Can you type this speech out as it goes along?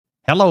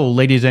Hello,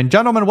 ladies and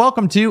gentlemen.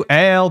 Welcome to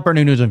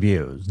Alberta News and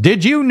Views.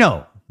 Did you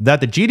know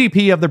that the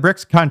GDP of the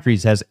BRICS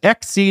countries has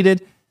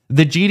exceeded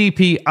the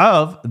GDP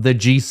of the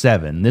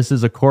G7? This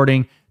is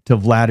according to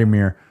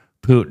Vladimir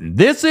Putin.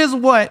 This is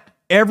what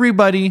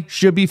everybody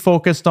should be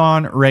focused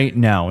on right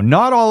now.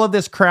 Not all of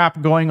this crap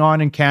going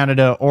on in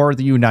Canada or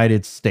the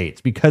United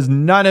States, because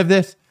none of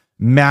this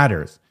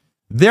matters.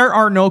 There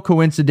are no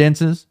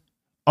coincidences.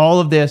 All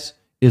of this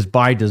is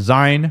by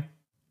design.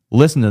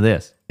 Listen to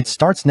this. It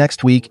starts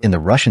next week in the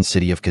Russian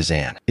city of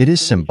Kazan. It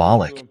is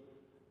symbolic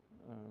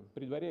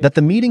that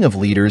the meeting of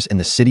leaders in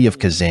the city of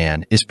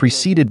Kazan is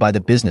preceded by the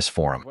business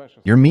forum,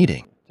 your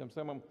meeting.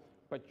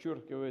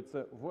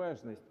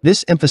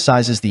 This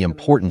emphasizes the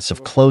importance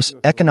of close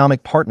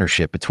economic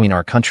partnership between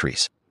our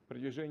countries,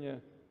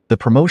 the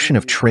promotion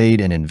of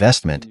trade and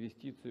investment,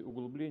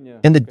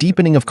 and the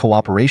deepening of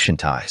cooperation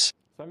ties.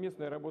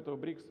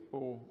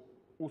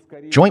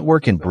 Joint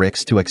work in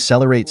BRICS to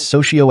accelerate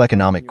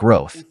socio-economic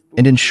growth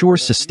and ensure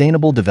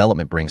sustainable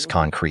development brings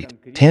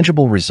concrete,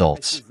 tangible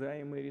results.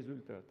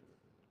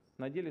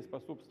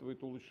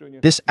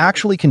 This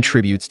actually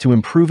contributes to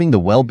improving the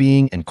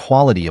well-being and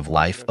quality of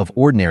life of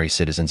ordinary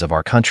citizens of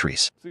our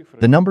countries.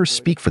 The numbers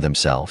speak for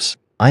themselves.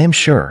 I am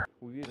sure,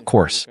 of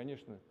course,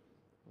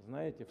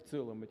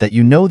 that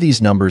you know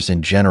these numbers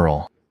in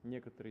general,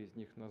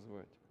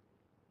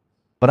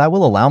 but I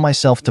will allow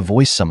myself to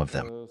voice some of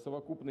them.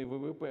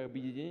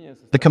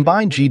 The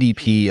combined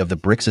GDP of the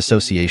BRICS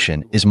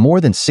Association is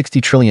more than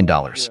 $60 trillion,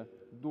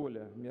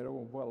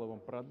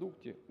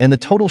 and the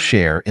total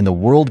share in the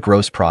world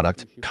gross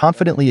product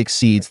confidently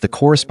exceeds the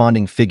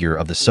corresponding figure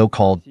of the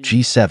so-called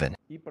G7,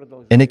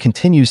 and it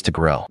continues to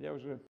grow.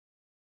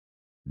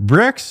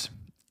 BRICS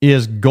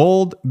is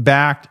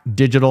gold-backed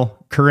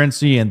digital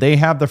currency, and they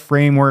have the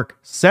framework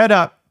set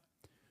up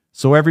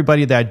so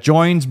everybody that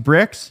joins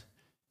BRICS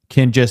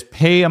can just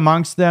pay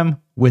amongst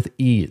them with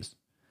ease.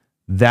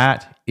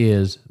 That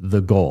is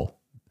the goal.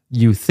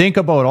 You think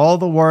about all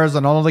the wars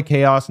and all the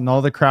chaos and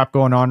all the crap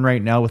going on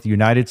right now with the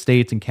United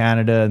States and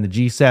Canada and the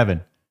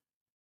G7.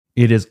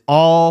 It is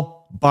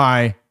all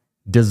by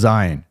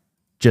design.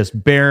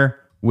 Just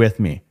bear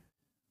with me.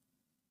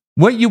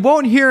 What you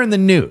won't hear in the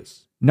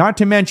news, not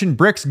to mention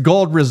BRICS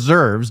gold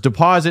reserves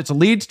deposits,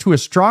 leads to a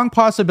strong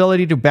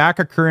possibility to back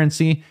a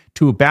currency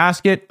to a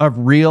basket of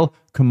real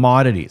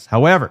commodities.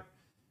 However,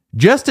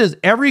 just as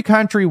every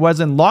country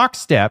was in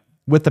lockstep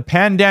with the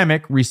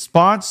pandemic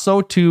response,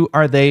 so too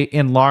are they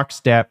in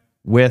lockstep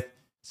with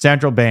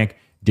central bank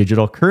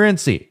digital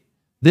currency.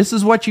 This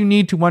is what you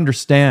need to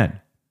understand.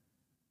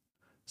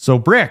 So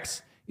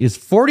BRICS is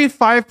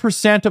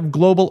 45% of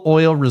global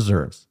oil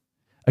reserves,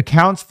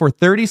 accounts for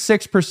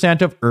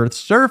 36% of Earth's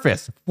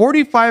surface,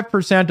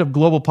 45% of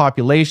global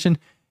population,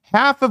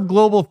 half of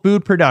global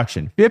food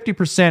production,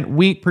 50%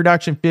 wheat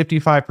production,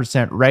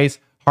 55% rice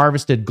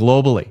harvested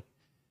globally.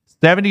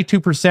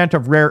 72%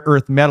 of rare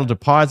earth metal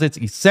deposits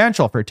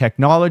essential for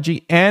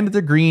technology and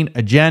the green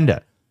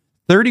agenda.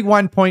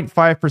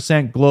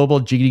 31.5%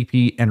 global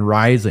GDP and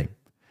rising.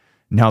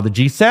 Now the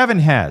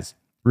G7 has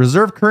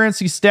reserve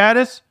currency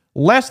status,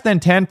 less than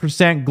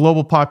 10%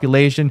 global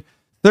population,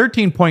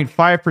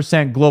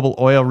 13.5% global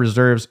oil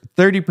reserves,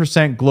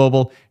 30%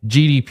 global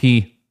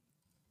GDP,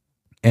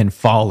 and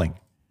falling.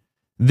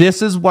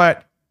 This is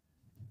what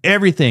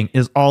everything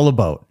is all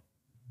about.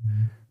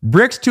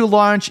 BRICS to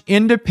launch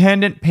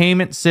independent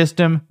payment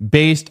system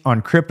based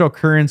on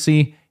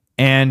cryptocurrency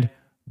and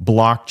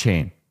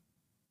blockchain.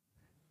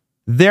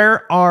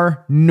 There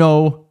are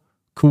no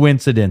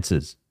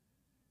coincidences.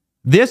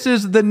 This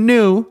is the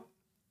new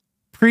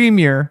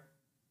Premier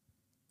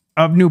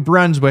of New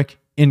Brunswick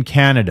in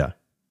Canada.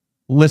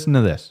 Listen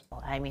to this.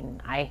 I mean,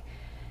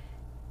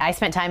 I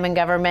spent time in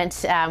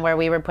government where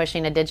we were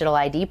pushing a digital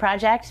ID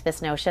project,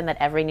 this notion that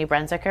every New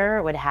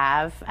Brunswicker would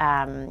have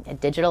a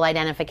digital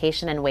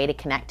identification and way to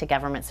connect to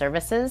government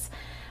services.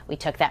 We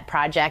took that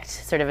project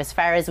sort of as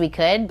far as we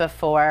could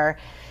before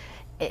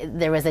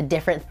there was a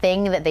different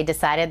thing that they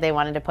decided they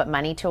wanted to put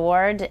money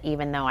toward,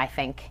 even though I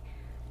think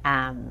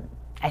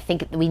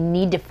we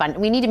need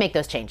to make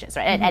those changes,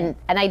 right? Mm-hmm.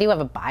 And I do have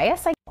a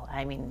bias.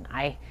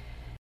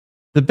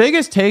 The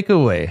biggest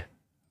takeaway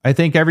I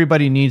think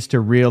everybody needs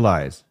to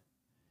realize,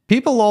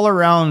 people all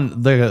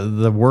around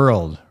the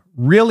world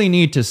really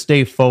need to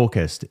stay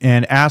focused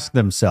and ask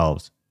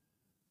themselves,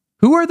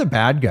 who are the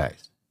bad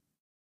guys?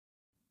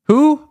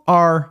 Who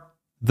are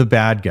the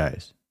bad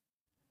guys?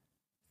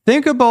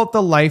 Think about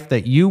the life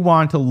that you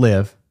want to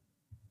live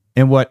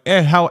and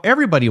how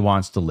everybody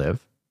wants to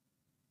live.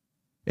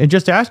 And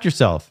just ask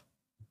yourself,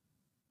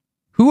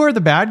 who are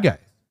the bad guys?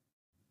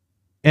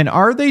 And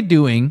are they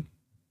doing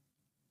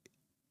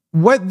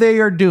what they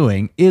are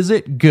doing? Is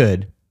it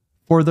good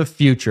for the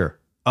future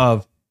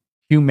of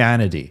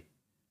humanity?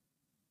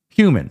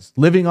 Humans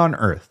living on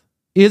Earth.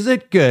 Is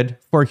it good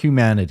for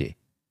humanity?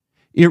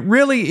 It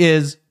really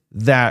is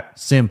that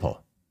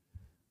simple.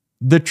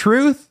 The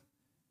truth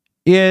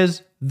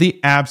is the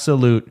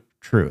absolute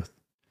truth.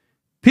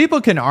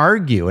 People can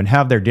argue and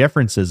have their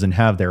differences and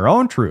have their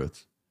own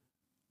truths,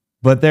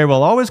 but they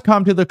will always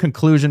come to the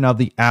conclusion of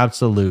the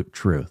absolute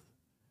truth.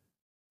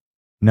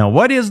 Now,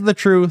 what is the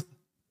truth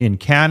in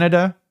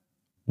Canada?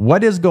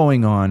 What is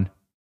going on?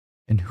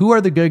 And who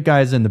are the good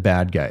guys and the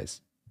bad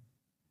guys?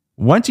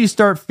 Once you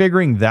start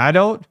figuring that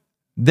out,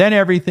 then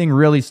everything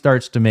really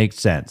starts to make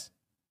sense.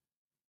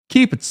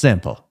 Keep it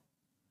simple.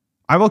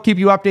 I will keep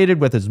you updated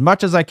with as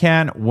much as I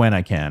can when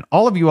I can.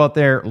 All of you out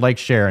there, like,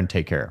 share, and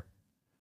take care.